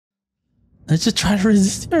Let's just try to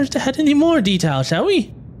resist the urge to add any more detail, shall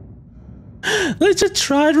we? Let's just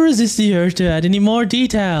try to resist the urge to add any more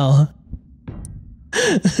detail.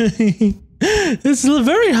 It's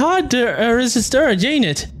very hard to resist urge, ain't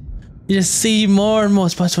it? You just see more and more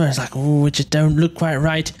spots where it's like, oh, it just don't look quite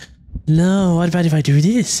right. No, what about if I do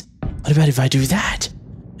this? What about if I do that?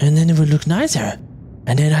 And then it would look nicer.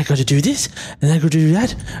 And then I got to do this, and then I got to do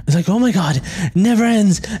that. It's like, oh my god, it never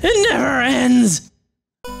ends. It never ends.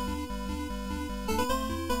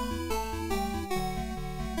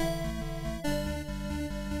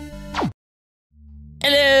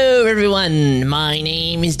 Hello everyone, my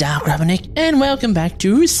name is DarkRubberNeck and welcome back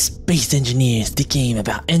to Space Engineers, the game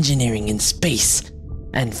about engineering in space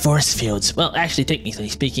and force fields. Well, actually, technically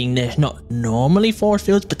speaking, there's not normally force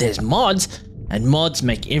fields, but there's mods, and mods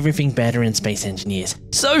make everything better in Space Engineers.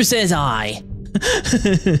 So says I.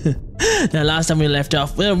 Now, last time we left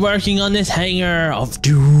off, we were working on this hangar of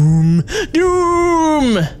doom.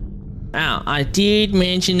 Doom! Now, I did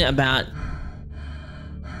mention about...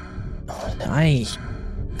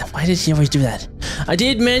 Why did she always do that? I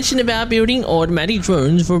did mention about building automatic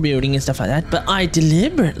drones for building and stuff like that, but I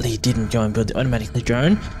deliberately didn't go and build the automatic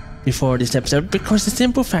drone before this episode because the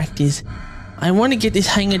simple fact is I want to get this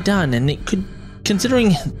hangar done, and it could,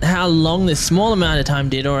 considering how long this small amount of time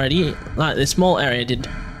did already, like this small area did,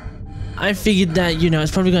 I figured that, you know,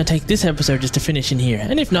 it's probably going to take this episode just to finish in here,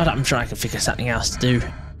 and if not, I'm sure I can figure something else to do.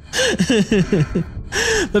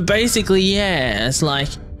 But basically, yeah, it's like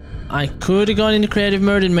I could have gone into creative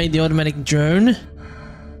mode and made the automatic drone.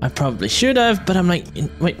 I probably should have, but I'm like,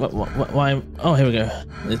 wait, what, why? Oh, here we go.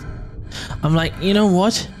 I'm like, you know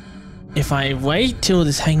what? If I wait till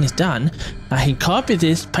this hangar's done, I can copy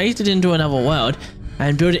this, paste it into another world,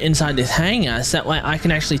 and build it inside this hangar, so that way I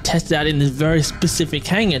can actually test it out in this very specific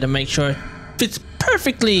hangar to make sure it fits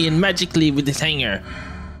perfectly and magically with this hangar.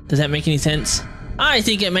 Does that make any sense? I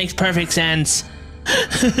think it makes perfect sense.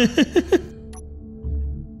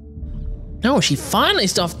 No, she finally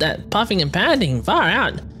stopped that puffing and panting. Far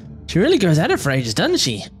out. She really goes at it for ages, doesn't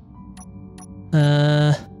she?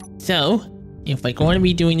 So, if we're going to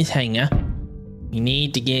be doing this hangar, we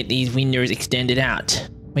need to get these windows extended out.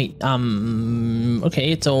 Wait, okay,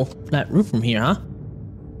 it's all flat roof from here, huh?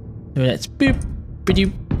 So that's boop,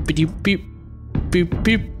 ba-doop, ba-doop, boop, boop,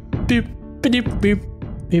 boop, boop, ba-doop, boop,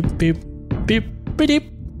 boop, boop, boop, ba-doop,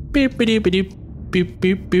 boop, ba-doop, ba-doop, boop,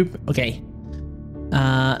 boop, boop. Okay.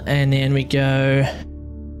 And then we go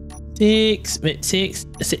 6,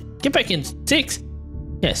 get back in, 6.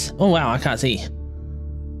 Yes. Oh wow, I can't see.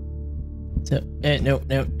 So, no,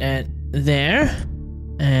 and there,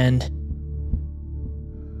 and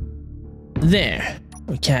there.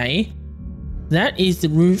 Okay. That is the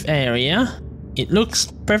roof area. It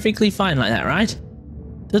looks perfectly fine like that, right?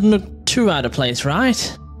 Doesn't look too out of place,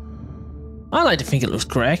 right? I like to think it looks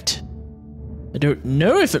correct. I don't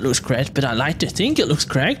know if it looks correct, but I like to think it looks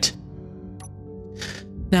correct.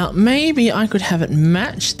 Now, maybe I could have it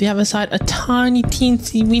match the other side a tiny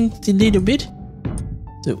teensy weensy little bit.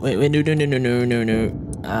 So, wait,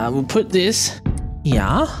 no. We'll put this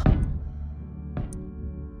here.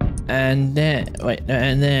 And then, wait,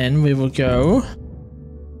 and then we will go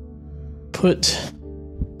put,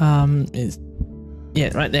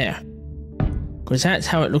 yeah, right there. Because that's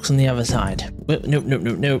how it looks on the other side.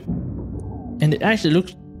 Nope. And it actually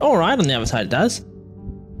looks alright on the other side, it does.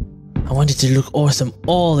 I want it to look awesome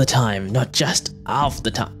all the time, not just half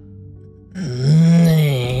the time.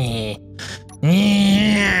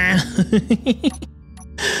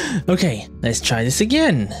 Okay, let's try this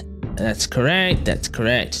again. That's correct, that's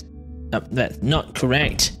correct. That's not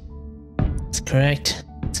correct. It's correct,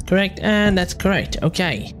 and that's correct.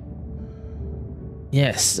 Okay.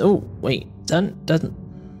 Yes, oh, wait, doesn't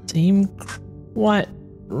seem quite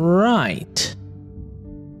right.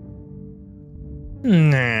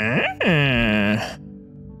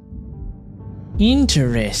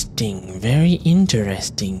 Interesting, very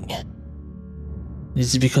interesting.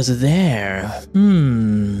 This is because of there.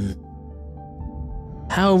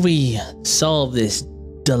 How we solve this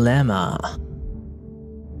dilemma?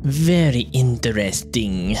 Very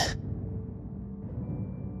interesting.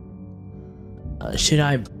 Should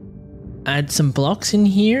I add some blocks in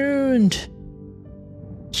here and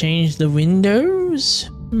change the windows?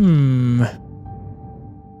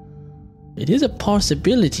 It is a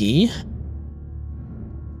possibility.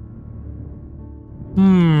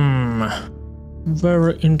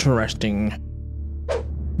 Very interesting.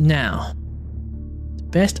 Now, the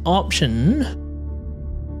best option.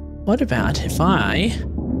 What about if I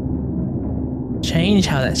change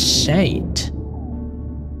how that's shaped?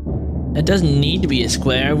 It doesn't need to be a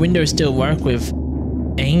square. Windows still work with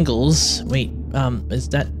angles. Wait, is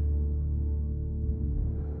that...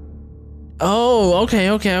 Oh, okay.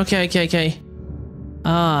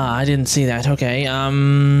 Ah, I didn't see that. Okay,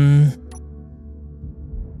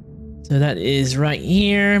 so that is right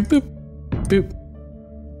here. Boop, boop,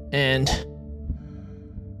 and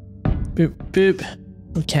boop, boop.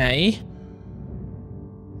 Okay.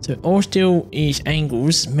 So all still is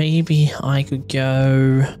angles. Maybe I could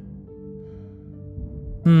go...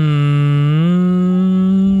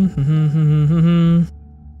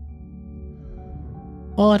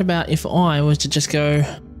 What about if I was to just go...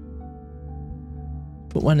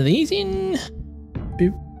 Put one of these in.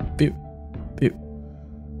 Boop, boop, boop.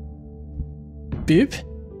 Boop.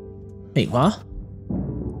 Wait, what?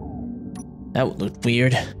 That would look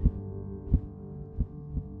weird.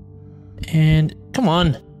 And come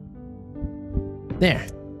on. There.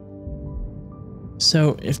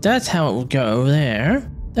 So if that's how it will go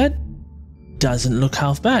there, that doesn't look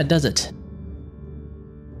half bad, does it?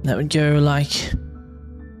 That would go like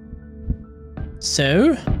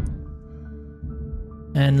so.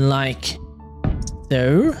 And like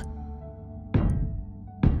so.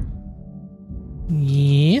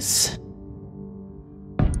 Yes.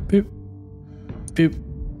 Boop. Boop.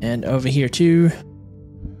 And over here too.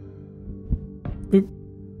 Boop.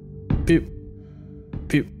 Boop.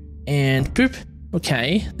 Boop. And boop.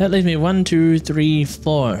 Okay. That leaves me 1, 2, 3,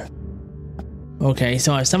 4. Okay,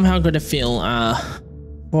 so I somehow got to fill a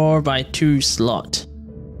 4x2 slot.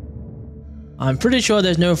 I'm pretty sure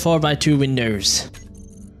there's no 4x2 windows.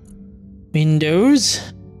 Windows?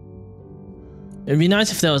 It'd be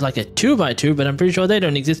nice if there was like a 2x2, but I'm pretty sure they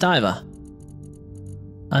don't exist either.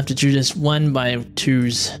 I have to do just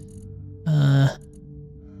 1x2s.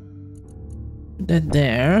 That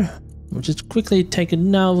there. We'll just quickly take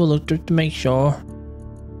another look to make sure.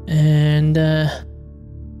 And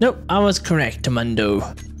nope, I was correct, Mundo.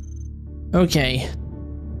 Okay.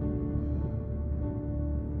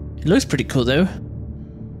 It looks pretty cool though.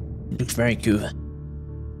 It looks very cool.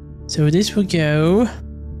 So this will go,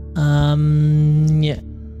 yeah.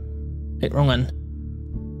 Wait, wrong one.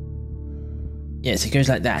 Yes, it goes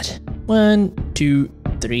like that. 1, 2,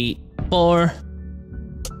 3, 4.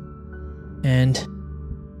 And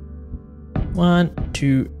 1,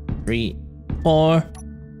 2, 3, 4.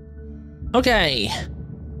 Okay.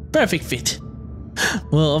 Perfect fit.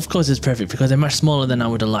 Well, of course it's perfect because they're much smaller than I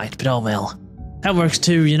would have liked, but oh well. That works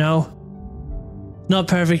too, you know. Not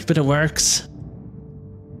perfect, but it works.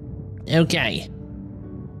 Okay.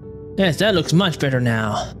 Yes, that looks much better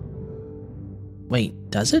now. Wait,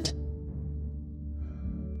 does it?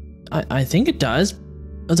 I think it does.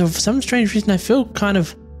 Although for some strange reason I feel kind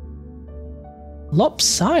of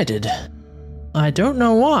lopsided. I don't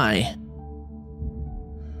know why.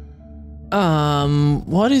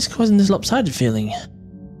 What is causing this lopsided feeling?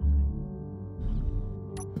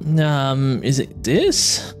 Is it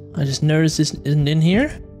this? I just noticed this isn't in here.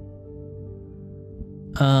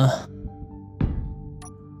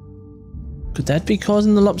 Could that be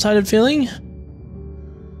causing the lopsided feeling?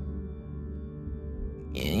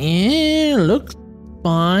 Yeah, look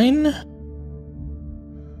fine.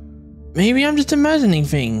 Maybe I'm just imagining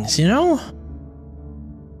things, you know?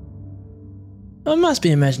 I must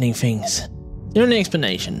be imagining things. The only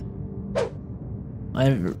explanation.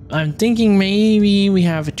 I'm thinking maybe we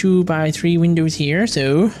have a 2x3 windows here,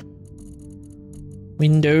 so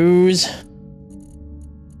windows.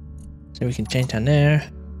 So we can change down there.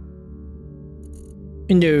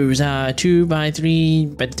 Windows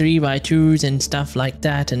 2x3, but 3x2s and stuff like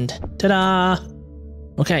that, and ta-da!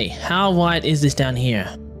 Okay, how wide is this down here?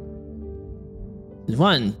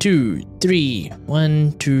 1, 2, 3,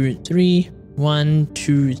 1, 2, 3, 1,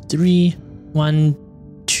 2, 3, 1,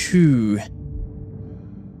 2.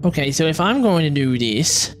 Okay, so if I'm going to do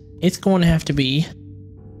this, it's going to have to be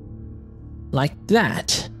like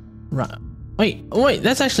that. Right. Wait,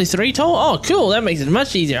 that's actually 3 tall? Oh, cool, that makes it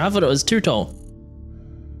much easier. I thought it was 2 tall.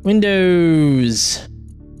 Windows.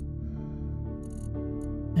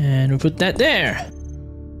 And we'll put that there.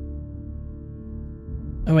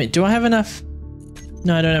 Oh wait, do I have enough?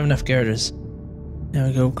 No, I don't have enough girders. Now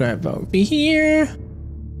we go grab over here.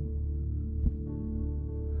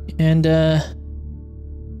 And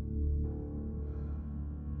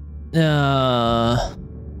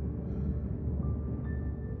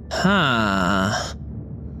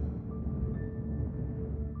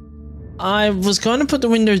I was going to put the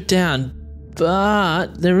windows down,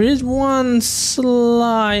 but there is one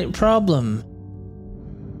slight problem.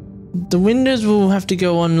 The windows will have to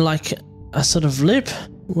go on like a sort of lip,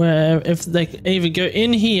 where if they either go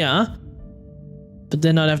in here, but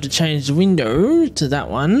then I'd have to change the window to that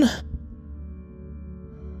one.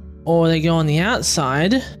 or they go on the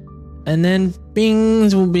outside, and then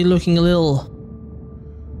things will be looking a little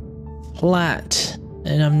flat,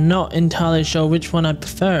 and I'm not entirely sure which one I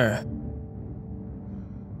prefer.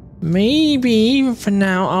 Maybe for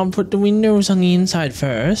now I'll put the windows on the inside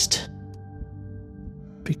first,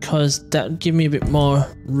 because that would give me a bit more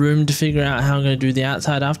room to figure out how I'm going to do the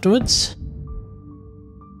outside afterwards.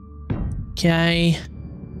 Okay,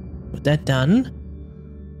 with that done.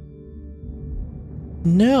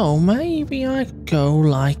 No, maybe I could go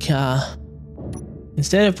like,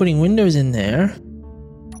 instead of putting windows in there,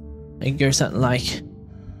 I could go something like,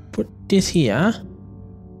 put this here,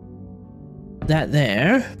 that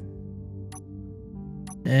there,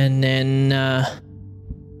 and then,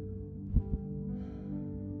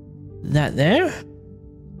 that there.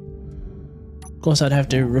 Of course, I'd have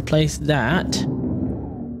to replace that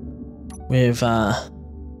with,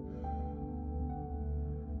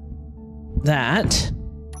 that.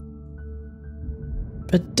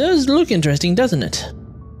 But does look interesting, doesn't it?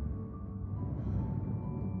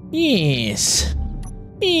 Yes.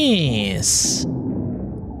 Yes.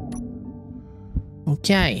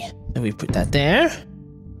 Okay, so we put that there.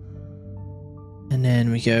 And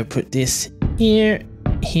then we go put this here,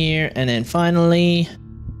 here, and then finally,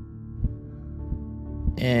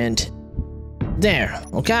 and there.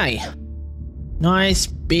 Okay. Nice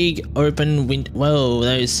big open window. Whoa,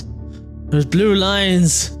 those blue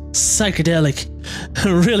lines. Psychedelic.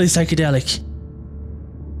 Really psychedelic.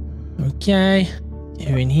 Okay.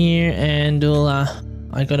 Here in here, and we'll,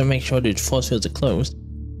 I gotta make sure the force fields are closed.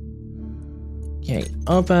 Okay,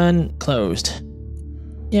 open, closed.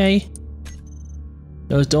 Yay.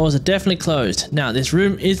 Those doors are definitely closed. Now, this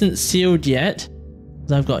room isn't sealed yet,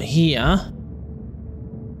 as I've got here.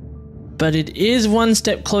 But it is one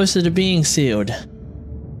step closer to being sealed.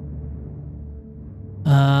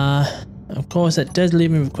 Of course, that does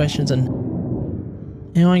leave me with questions on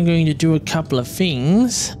how I'm going to do a couple of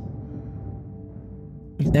things.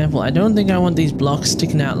 For example, I don't think I want these blocks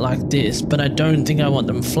sticking out like this, but I don't think I want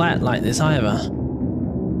them flat like this either.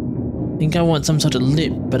 I think I want some sort of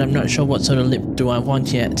lip, but I'm not sure what sort of lip do I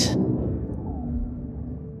want yet.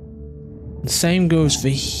 The same goes for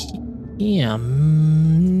here. Yeah,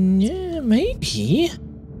 maybe.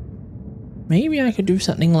 Maybe I could do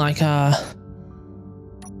something like that.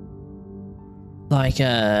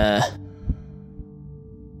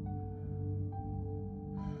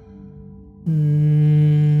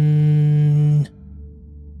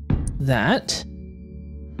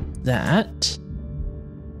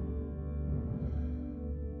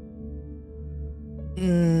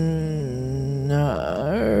 No.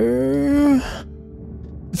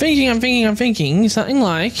 I'm thinking something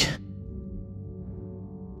like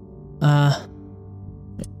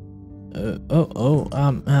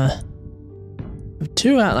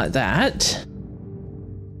two out like that.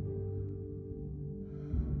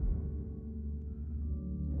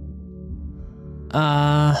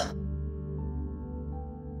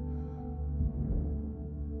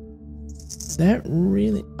 Is that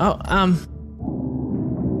really?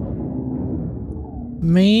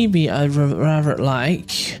 Maybe I'd rather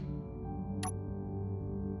like.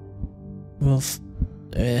 We'll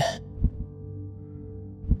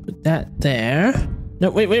put that there. No,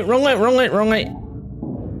 wait, wrong way.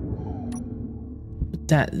 Put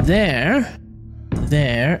that there,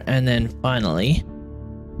 and then finally,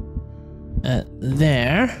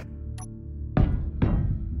 there.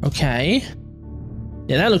 Okay.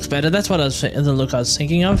 Yeah, that looks better. That's what the look I was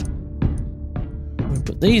thinking of. We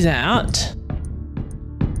put these out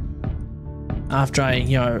after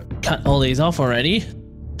I, cut all these off already.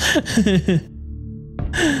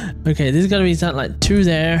 Okay, this is gonna be something like two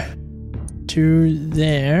there,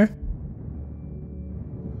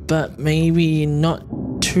 but maybe not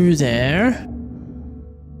two there.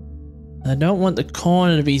 I don't want the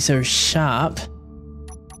corner to be so sharp.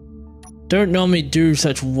 Don't normally do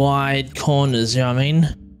such wide corners, you know what I mean?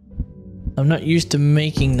 I'm not used to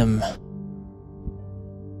making them.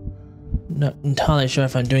 Not entirely sure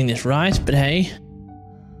if I'm doing this right, but hey.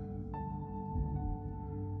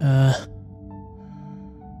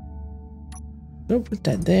 Go put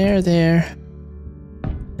that there.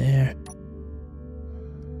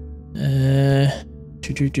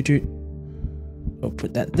 Go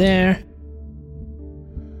put that there.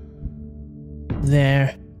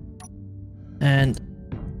 And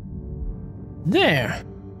there.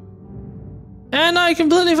 And I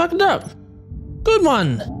completely fucked it up. Good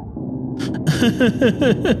one.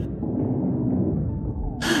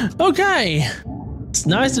 Okay. It's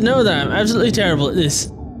nice to know that I'm absolutely terrible at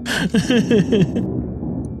this.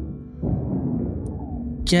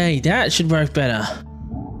 Okay, that should work better.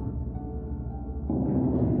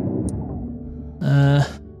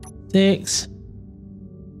 6.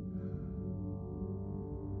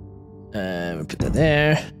 We'll put that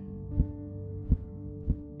there.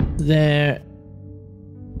 There.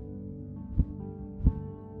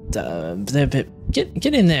 There.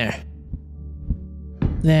 Get in there.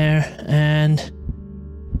 There and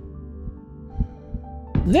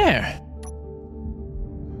there.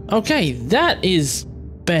 Okay, that is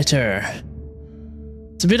better.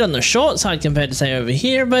 It's a bit on the short side compared to say over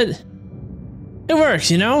here, but it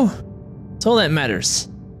works, you know? It's all that matters.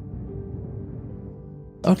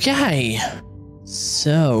 Okay,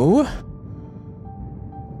 so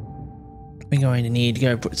we're going to need to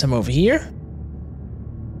go put some over here.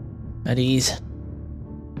 At ease.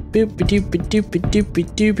 Boop doopy doopy doopy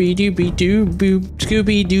doopy doopy doo boop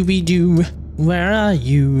Scooby Dooby Doo. Where are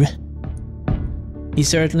you? He's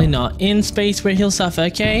certainly not in space where he'll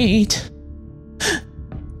suffocate.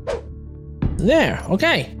 There,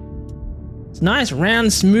 okay. It's nice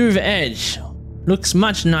round smooth edge. Looks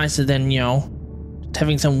much nicer than, you know, just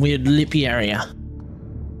having some weird lippy area.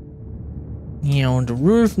 You know, the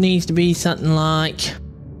roof needs to be something like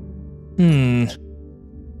something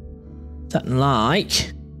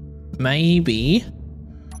like maybe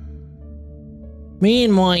me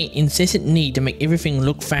and my incessant need to make everything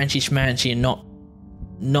look fancy schmancy and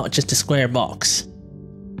not just a square box.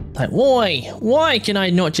 Like, why can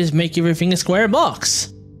I not just make everything a square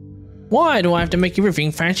box? Why do I have to make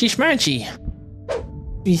everything fancy schmancy?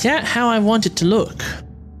 Is that how I want it to look?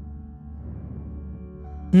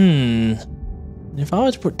 If I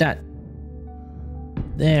was to put that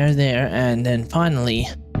there, and then finally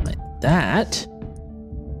like that,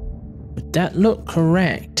 would that look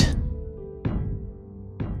correct?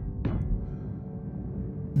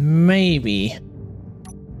 Maybe.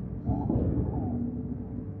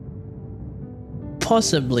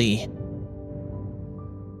 Possibly.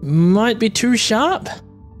 Might be too sharp.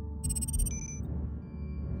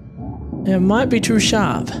 It might be too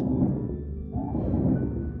sharp.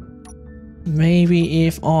 Maybe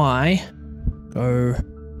if I go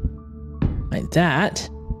like that,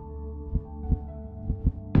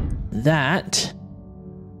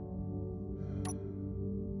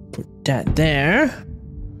 put that there,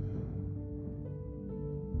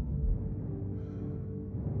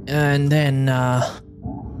 and then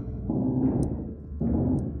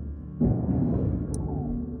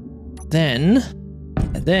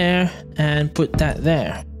there, and put that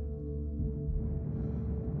there.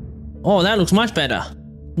 Oh, that looks much better.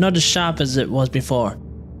 Not as sharp as it was before.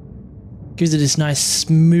 Gives it this nice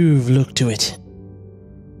smooth look to it.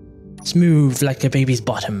 Smooth like a baby's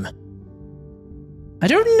bottom. I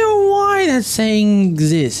don't know why that saying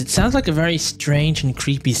exists. It sounds like a very strange and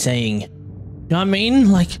creepy saying. You know what I mean?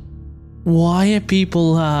 Like, why are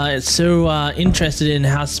people so interested in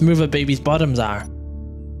how smooth a baby's bottoms are?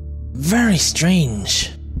 Very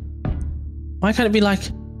strange. Why can't it be like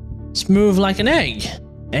smooth like an egg?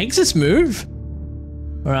 Eggs are smooth.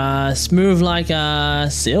 Or smooth like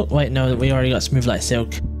silk. Wait, no, we already got smooth like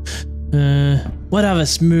silk. What other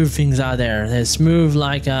smooth things are there? There's smooth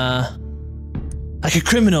like a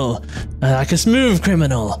criminal, like a smooth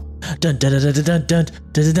criminal. Dun dun dun dun dun dun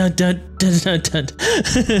dun dun dun dun dun.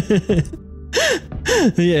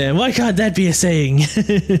 Yeah, why can't that be a saying?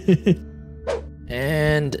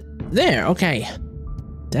 And there, okay.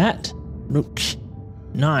 That looks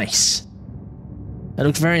nice. That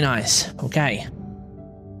looks very nice. Okay.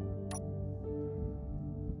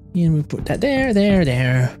 And we put that there.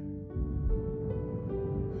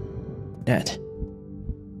 That.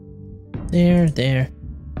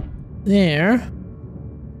 There.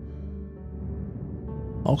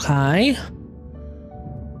 Okay.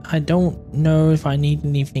 I don't know if I need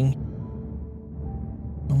anything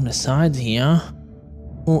on the sides here.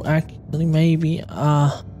 Oh, actually, maybe,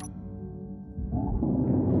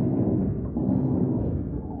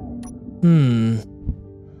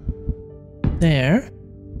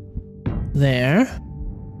 There.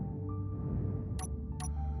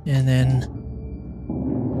 And then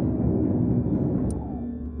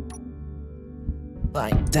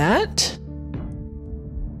like that.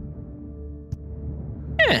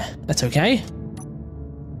 Yeah, that's okay.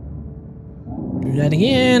 Do that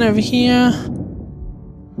again over here.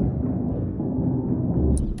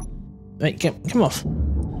 Wait, come off.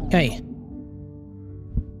 Okay.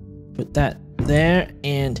 Put that there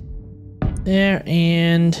and there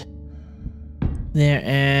and there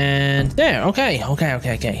and there. Okay.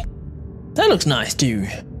 That looks nice too.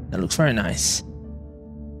 That looks very nice.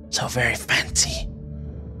 So very fancy.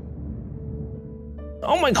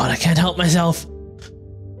 Oh my god, I can't help myself.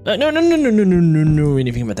 No,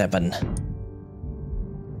 anything but that button.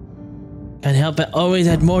 Can't help but always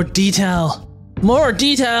add more detail. More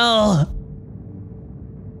detail!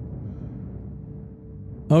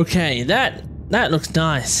 Okay, that looks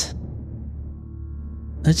nice.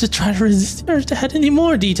 Let's just try to resist the urge to add any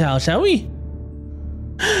more detail, shall we?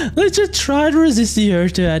 Let's just try to resist the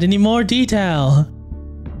urge to add any more detail.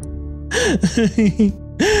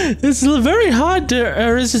 It's very hard to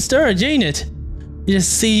resist urge, ain't it? You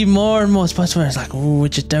just see more and more spots where it's like, oh,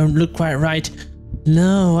 it just don't look quite right.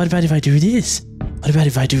 No, what about if I do this? What about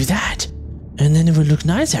if I do that? And then it would look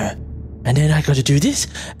nicer. And then I got to do this,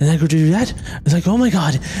 and I got to do that. It's like, oh my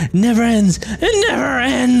god, it never ends. It never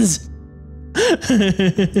ends.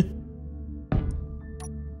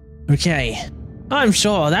 Okay, I'm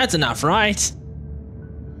sure that's enough, right?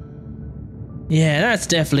 Yeah, that's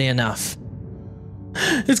definitely enough.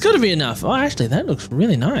 It's got to be enough. Oh, actually, that looks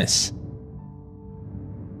really nice.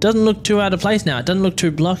 Doesn't look too out of place now. It doesn't look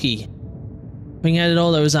too blocky. We added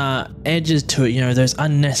all those edges to it, you know, those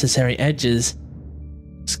unnecessary edges.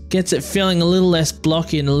 Just gets it feeling a little less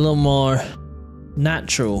blocky and a little more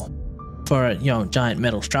natural for a, you know, giant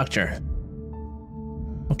metal structure.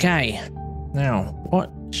 Okay, now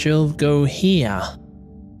what shall go here?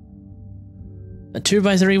 A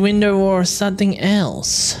 2x3 window or something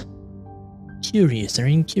else? Curiouser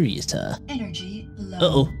and curiouser. Energy low.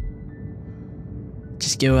 Uh-oh.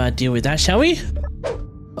 Just go deal with that, shall we?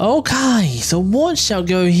 Okay, so what shall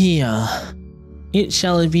go here? It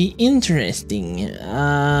shall be interesting.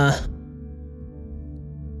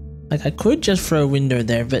 Like I could just throw a window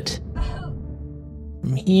there, but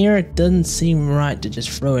from here it doesn't seem right to just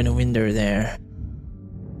throw in a window there.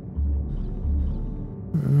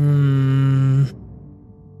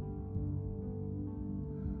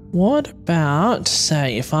 What about,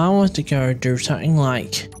 say, if I was to go do something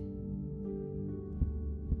like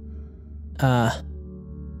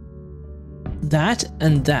that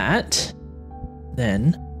and that,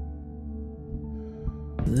 then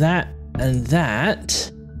that and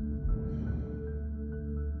that.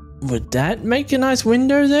 Would that make a nice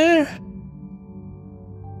window there?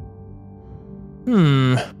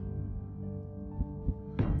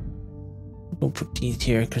 We'll put these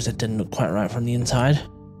here because it didn't look quite right from the inside.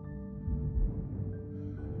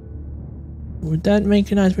 Would that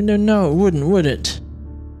make a nice window? No, it wouldn't, would it?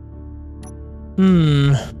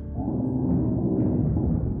 Oof!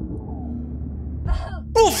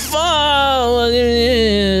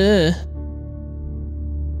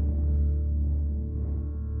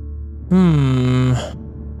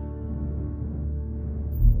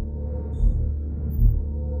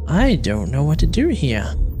 I don't know what to do here.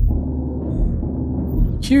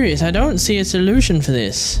 Curious, I don't see a solution for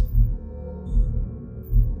this.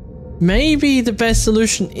 Maybe the best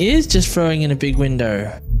solution is just throwing in a big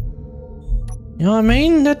window. You know what I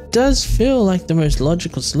mean? That does feel like the most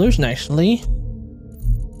logical solution, actually.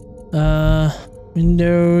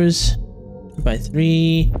 Windows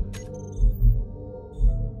 2x3.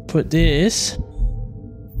 Put this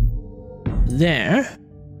there.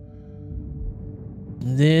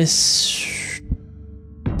 This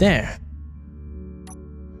there.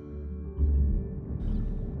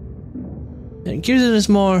 It gives it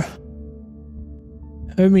a more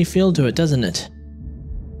homey feel to it, doesn't it?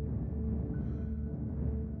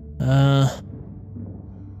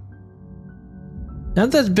 Now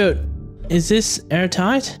that's built, is this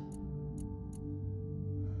airtight?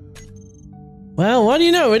 Well, what do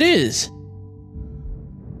you know, it is.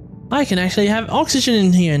 I can actually have oxygen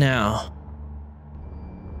in here now.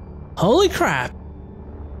 Holy crap.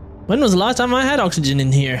 When was the last time I had oxygen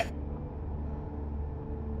in here?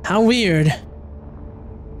 How weird.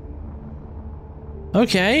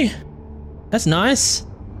 Okay. That's nice.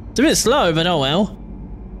 It's a bit slow, but oh well.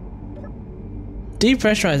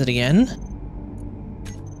 Depressurize it again.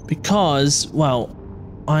 Because, well,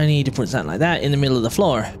 I need to put something like that in the middle of the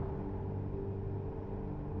floor.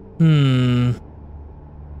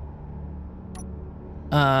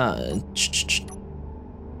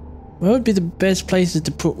 Where would be the best places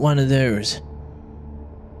to put one of those?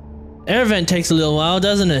 Air vent takes a little while,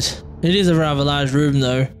 doesn't it? It is a rather large room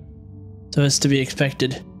though, so it's to be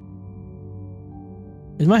expected.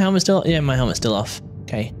 Is my helmet still? Yeah, my helmet's still off.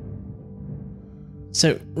 Okay.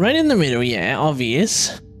 So right in the middle, yeah,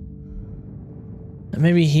 obvious. And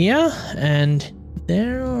maybe here and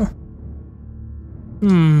there.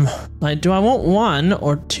 Like, do I want one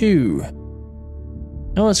or two?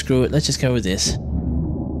 No, let's screw it. Let's just go with this.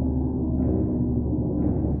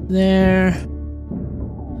 There.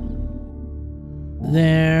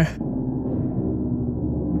 There.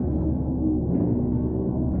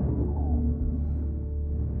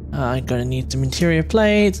 I'm gonna need some interior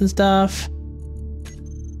plates and stuff.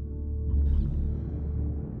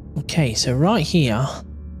 Okay, so right here,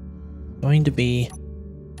 going to be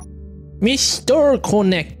Mr.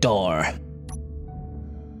 Connector.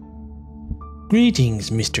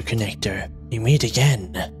 Greetings, Mr. Connector. We meet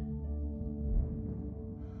again.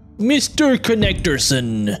 Mr.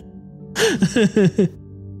 Connectorson.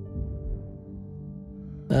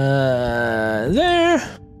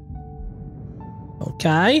 There.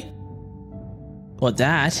 Okay. Got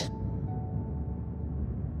that.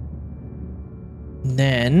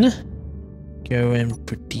 Then go and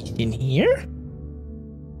put these in here.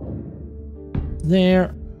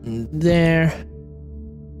 There. And there.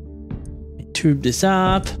 Tube this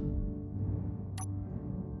up.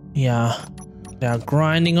 Yeah. Now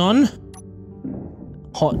grinding on.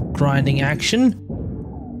 Hot grinding action.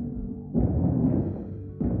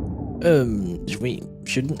 Wait,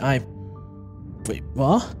 shouldn't I? Wait,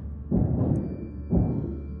 what?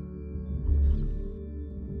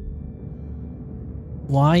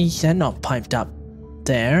 Why is that not piped up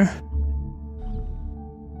there?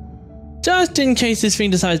 Just in case this thing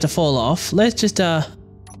decides to fall off, let's just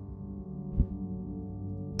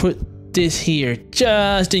put this here,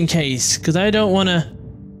 just in case, because I don't want to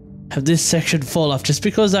have this section fall off just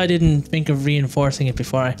because I didn't think of reinforcing it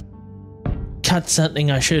before I cut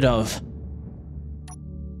something I should have.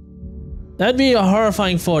 That'd be a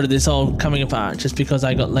horrifying thought of this all coming apart just because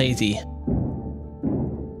I got lazy.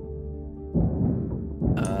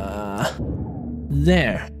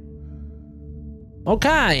 There.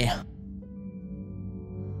 Okay.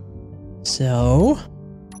 So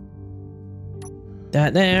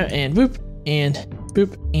that there, and boop, and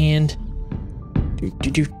boop, and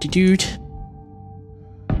doot.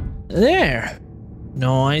 There.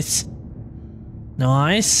 Nice.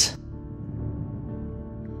 Nice.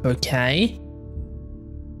 Okay.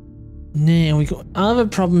 Now we got other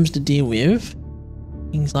problems to deal with.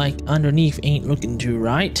 Things like underneath ain't looking too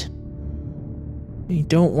right. You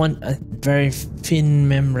don't want a very thin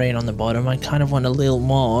membrane on the bottom. I kind of want a little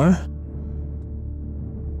more.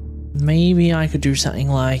 Maybe I could do something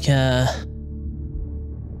like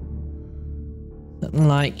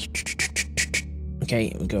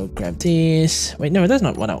okay, we'll go grab this. Wait, no, that's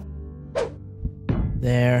not what I...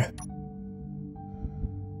 There.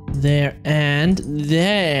 There and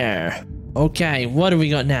there. Okay, what do we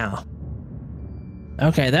got now?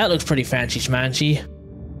 Okay, that looks pretty fancy schmancy.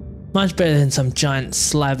 Much better than some giant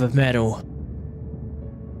slab of metal.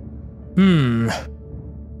 Do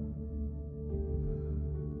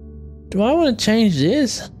I want to change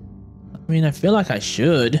this? I mean, I feel like I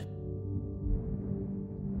should. At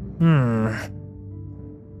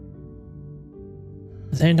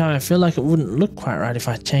the same time, I feel like it wouldn't look quite right if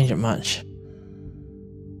I change it much.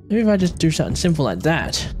 Maybe if I just do something simple like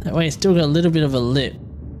that. That way it's still got a little bit of a lip.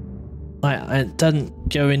 Like, it doesn't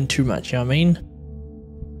go in too much, you know what I mean?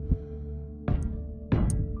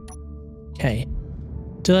 Okay.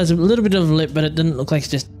 Still has a little bit of a lip, but it doesn't look like it's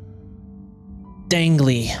just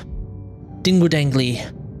dangly. Dingle-dangly.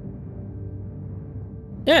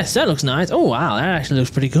 Yes, that looks nice. Oh wow, that actually looks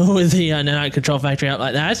pretty cool with the nanite control factory out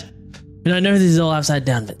like that. And I know this is all upside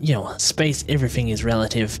down, but you know, space, everything is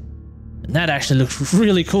relative. And that actually looks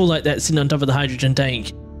really cool like that sitting on top of the hydrogen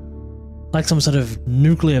tank. Like some sort of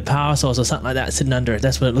nuclear power source or something like that sitting under it.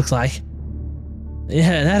 That's what it looks like.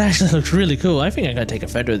 Yeah, that actually looks really cool. I think I'm going to take a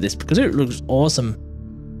photo of this because it looks awesome.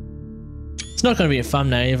 It's not going to be a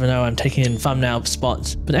thumbnail even though I'm taking in thumbnail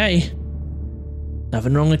spots. But hey,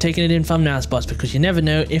 nothing wrong with taking it in thumbnail spots because you never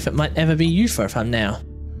know if it might ever be used for a thumbnail.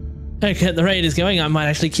 Okay, at the rate it's going, I might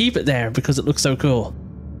actually keep it there because it looks so cool.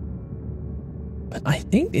 But I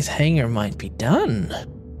think this hangar might be done.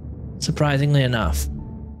 Surprisingly enough.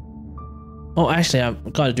 Oh, actually,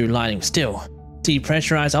 I've got to do lighting still.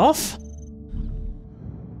 Depressurize off.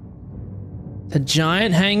 The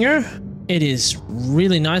giant hangar. It is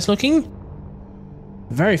really nice looking.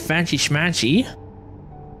 Very fancy schmancy.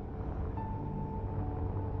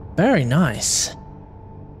 Very nice.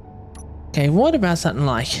 Okay, what about something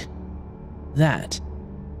like that?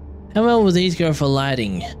 How well will these go for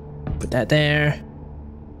lighting? Put that there.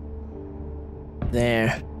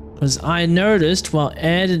 There. Because I noticed while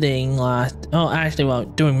editing while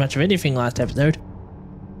doing much of anything last episode,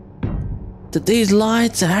 that these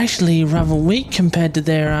lights are actually rather weak compared to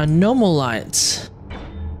their normal lights.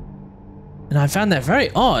 And I found that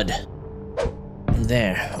very odd.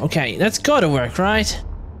 There. Okay, that's gotta work, right?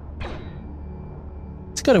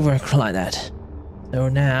 It's gotta work like that. So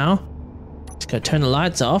now, just gotta turn the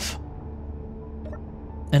lights off.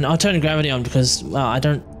 And I'll turn gravity on because, well, I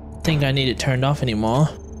don't think I need it turned off anymore.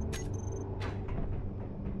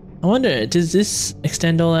 I wonder, does this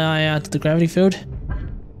extend all the way out to the gravity field?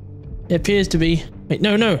 It appears to be. Wait,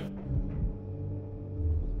 no.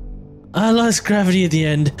 I lost gravity at the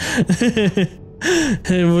end.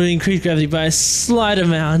 It will increase gravity by a slight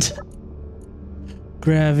amount.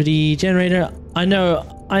 Gravity generator. I know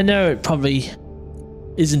it probably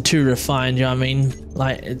isn't too refined, you know what I mean?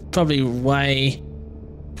 Like, it's probably way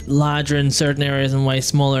larger in certain areas and way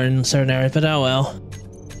smaller in certain areas, but oh well.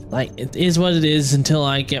 Like, it is what it is until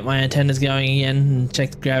I get my antennas going again and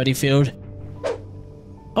check the gravity field.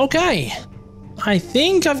 Okay. I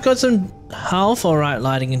think I've got some half alright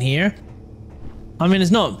lighting in here. I mean,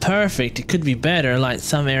 it's not perfect, it could be better, like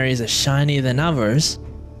some areas are shinier than others.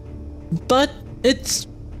 But it's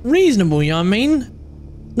reasonable, you know what I mean?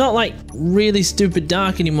 Not like really stupid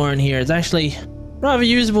dark anymore in here, it's actually rather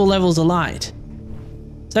usable levels of light.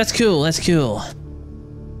 So that's cool, that's cool.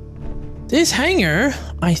 This hangar,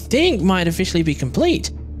 I think, might officially be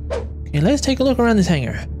complete. Okay, let's take a look around this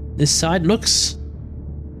hangar. This side looks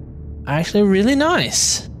actually really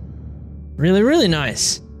nice. Really, really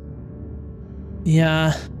nice.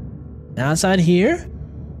 Yeah, outside here,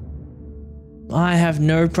 I have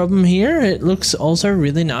no problem here. It looks also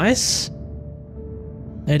really nice.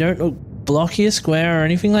 They don't look blocky or square or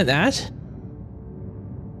anything like that.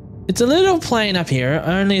 It's a little plain up here,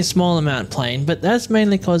 only a small amount plain, but that's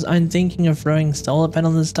mainly because I'm thinking of throwing solar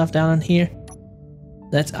panels and stuff down on here.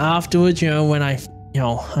 That's afterwards, you know, when I'm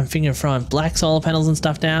thinking of throwing black solar panels and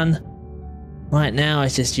stuff down. Right now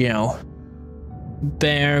it's just, you know,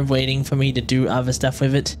 bare waiting for me to do other stuff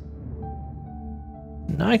with it.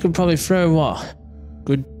 And I could probably throw what?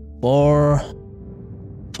 Good four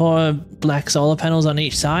black solar panels on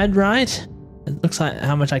each side, right? It looks like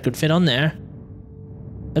how much I could fit on there.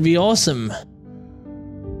 That'd be awesome.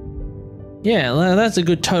 Yeah, well, that's a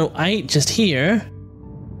good total 8 just here.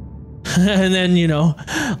 And then, you know,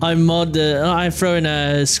 I throw in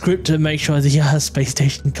a script to make sure the space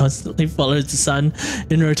station constantly follows the sun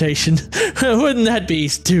in rotation. Wouldn't that be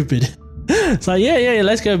stupid? So yeah,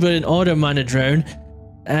 let's go build an auto miner drone,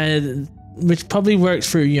 which probably works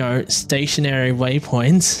through, you know, stationary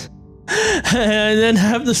waypoints. And then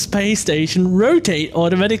have the space station rotate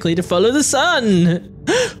automatically to follow the sun.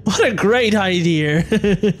 What a great idea.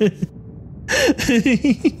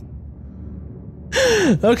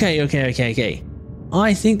 Okay.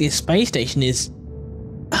 I think this space station is,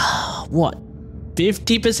 what,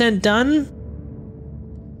 50% done?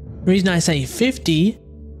 The reason I say 50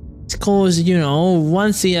 is because, you know,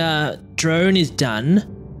 once the drone is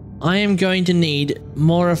done, I am going to need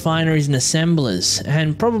more refineries and assemblers,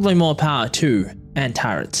 and probably more power too, and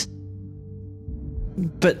turrets.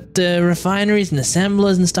 But the refineries and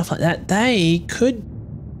assemblers and stuff like that, they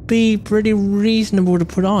could be pretty reasonable to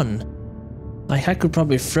put on. Like, I could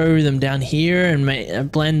probably throw them down here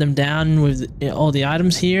and blend them down with all the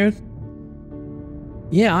items here.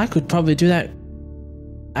 Yeah, I could probably do that.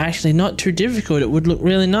 Actually, not too difficult. It would look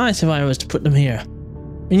really nice if I was to put them here.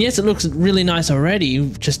 And yes, it looks really nice already,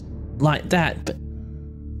 just like that, but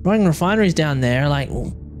throwing refineries down there, like,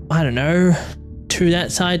 I don't know, to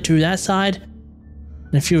that side,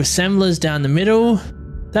 and a few assemblers down the middle,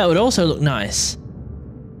 that would also look nice.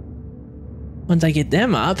 Once I get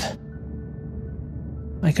them up,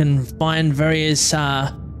 I can find various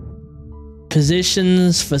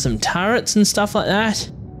positions for some turrets and stuff like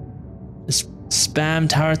that. Just spam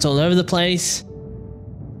turrets all over the place.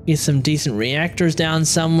 Get some decent reactors down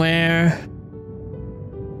somewhere.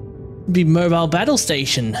 Be mobile battle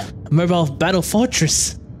station, mobile battle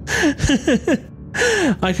fortress.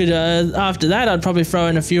 I could after that I'd probably throw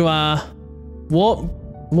in a few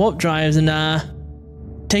warp drives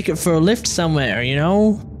and take it for a lift somewhere, you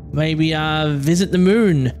know? Maybe visit the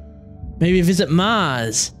moon, maybe visit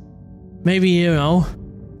Mars, maybe, you know,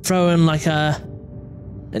 throw in like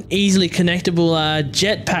an easily connectable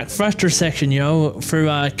jetpack thruster section, you know, through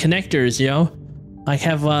connectors, you know. Like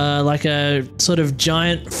have like a sort of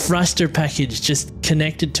giant thruster package just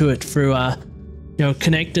connected to it through you know,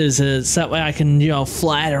 connectors, so that way I can, you know,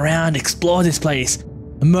 fly it around, explore this place.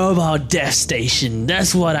 A mobile death station,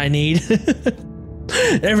 that's what I need.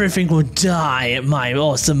 Everything will die at my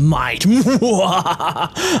awesome might.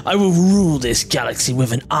 I will rule this galaxy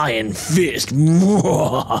with an iron fist.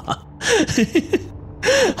 I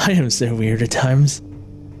am so weird at times.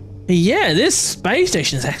 Yeah, this space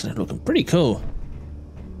station is actually looking pretty cool.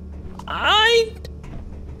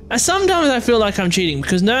 Sometimes I feel like I'm cheating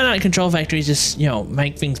because no night control factories just, you know,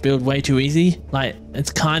 make things build way too easy. Like,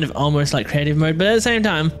 it's kind of almost like creative mode, but at the same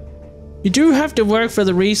time, you do have to work for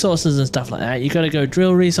the resources and stuff like that. You gotta go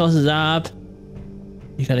drill resources up.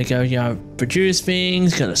 You gotta go, you know, produce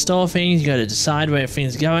things, you gotta store things, you gotta decide where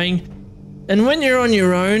things are going. And when you're on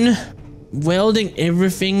your own, welding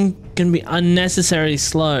everything can be unnecessarily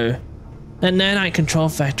slow. That nanite control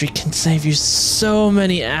factory can save you so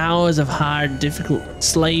many hours of hard, difficult,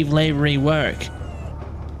 slave labory work.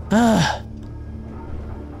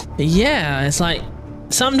 Yeah, it's like,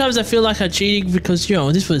 sometimes I feel like I'm cheating because, you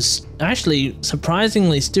know, this was actually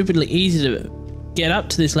surprisingly, stupidly easy to get up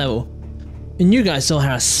to this level. And you guys saw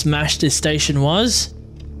how smashed this station was.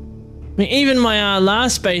 I mean, even my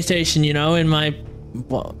last space station, you know, in my,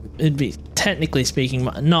 well, it'd be technically speaking,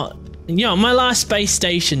 not, you know, my last space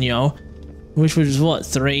station, you know, which was what,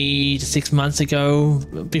 3 to 6 months ago,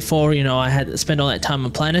 before, you know, I had to spend all that time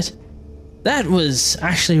on planet. That was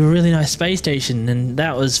actually a really nice space station, and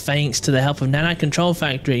that was thanks to the help of Nanite Control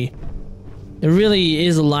Factory. It really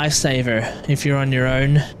is a lifesaver if you're on your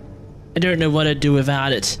own. I don't know what I'd do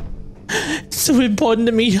without it. It's so important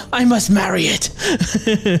to me, I must marry it!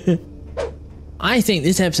 I think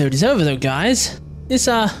this episode is over though, guys. It's,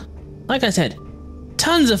 like I said,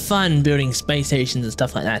 tons of fun building space stations and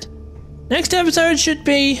stuff like that. Next episode should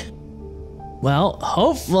be... well,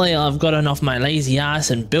 hopefully I've gotten off my lazy ass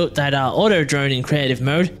and built that auto drone in creative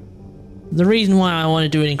mode. The reason why I want to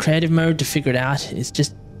do it in creative mode to figure it out is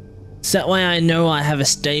just so that way I know I have a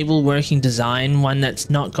stable working design, one that's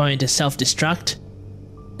not going to self-destruct.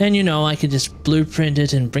 Then, you know, I could just blueprint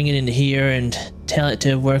it and bring it into here and tell it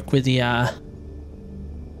to work with the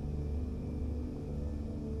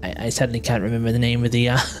I suddenly can't remember the name of the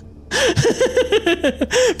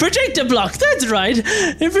projector block, that's right!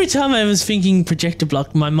 Every time I was thinking projector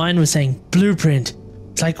block, my mind was saying blueprint.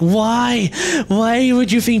 It's like, why? Why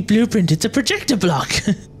would you think blueprint? It's a projector block!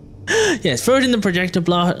 Yes, throw it in the projector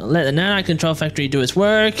block, let the Nanite Control Factory do its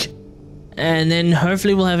work, and then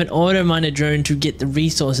hopefully we'll have an auto-miner drone to get the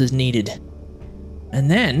resources needed. And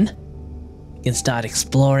then, we can start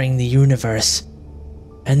exploring the universe,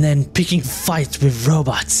 and then picking fights with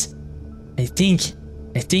robots. I think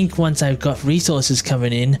once I've got resources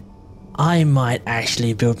coming in, I might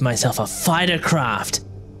actually build myself a fighter craft.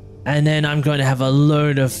 And then I'm going to have a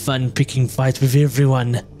load of fun picking fights with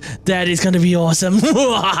everyone. That is going to be awesome.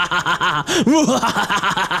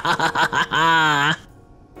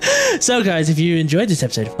 So guys, if you enjoyed this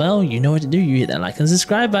episode, well, you know what to do. You hit that like and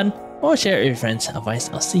subscribe button, or share it with your friends. Otherwise,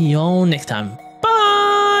 I'll see you all next time.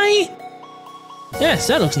 Bye! Yes,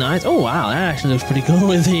 that looks nice. Oh wow, that actually looks pretty cool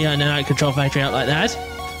with the Nanite Control Factory out like that.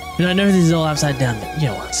 And I know this is all upside down, but you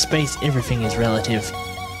know, space, everything is relative.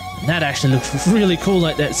 And that actually looks really cool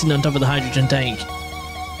like that, sitting on top of the hydrogen tank.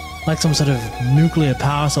 Like some sort of nuclear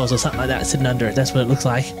power source or something like that sitting under it. That's what it looks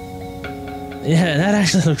like. Yeah, that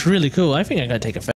actually looks really cool. I think I gotta take a photo.